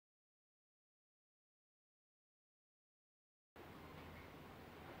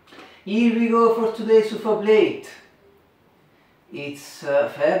Here we go for today's UFO plate. It's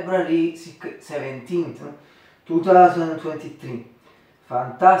February 17th, 2023.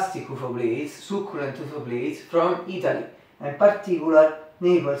 Fantastic UFO plates, succulent UFO plates from Italy, in particular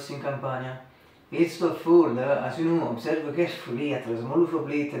Naples in Campania. First of all, as you know, observe carefully at the small UFO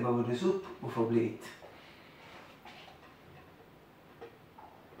plate above the soup UFO plate.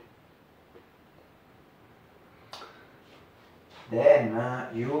 Then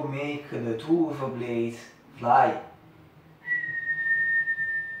you make the two UFO blades fly.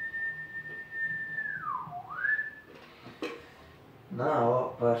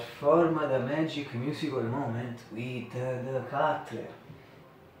 Now perform the magic musical moment with the cutler.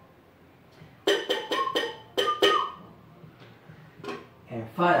 And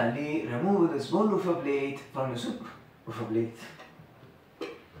finally remove the small UFO plate from the soup UFO plate.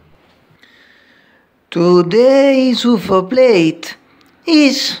 Today's UFO plate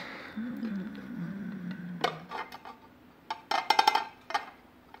is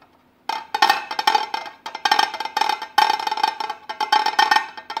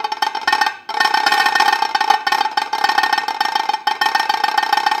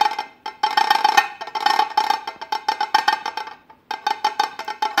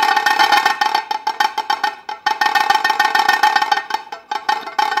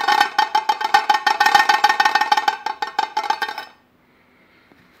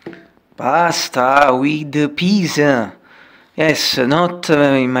pasta with pizza. Yes, not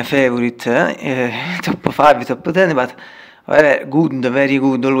my favorite, top 5, top 10, but good, very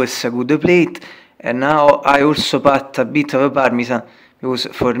good, always a good plate. And now I also put a bit of parmesan, because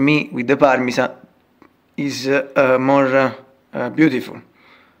for me, with the parmesan, is more beautiful.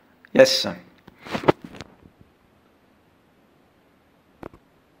 Yes.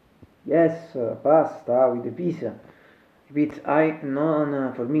 Yes, pasta with the pizza. With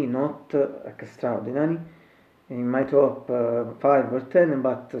for me not extraordinary in my top 5 or 10,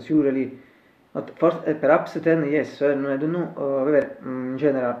 but surely not perhaps 10. Yes, I don't know. In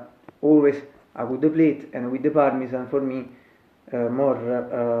general, always a good plate, and with the parmesan for me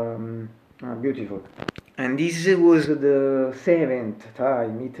more beautiful. And this was the 7th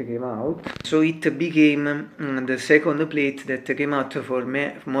time it came out, so it became the second plate that came out for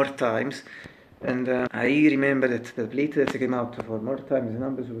me more times. And I remember that the plate that came out for more times in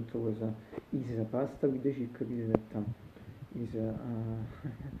absolute was a pasta with the chickpeas that is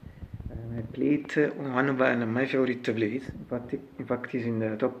my plate, one of my favorite plates. In fact is in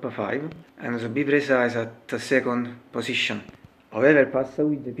the top 5, and to be precise, at the second position. However, pasta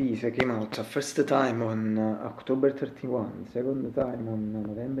with the peas came out the first time on October 31, second time on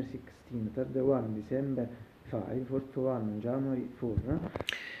November 16, third one December 5, fourth one on January 4,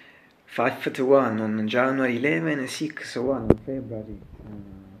 5th one on January 11, 6th one on February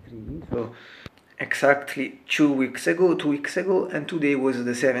 3, so exactly 2 weeks ago, and today was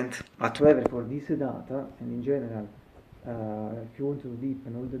the 7th. But however, for this data, and in general, if you want to deep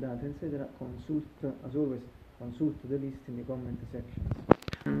and all the data, etc., as always, consult the list in the comment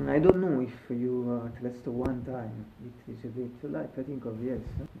section. I don't know if you at least one time it is a bit life, I think of yes.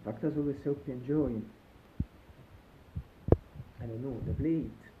 In fact, as always, I hope you enjoy, I don't know, the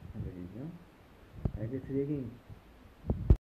plate and the video. I get it again.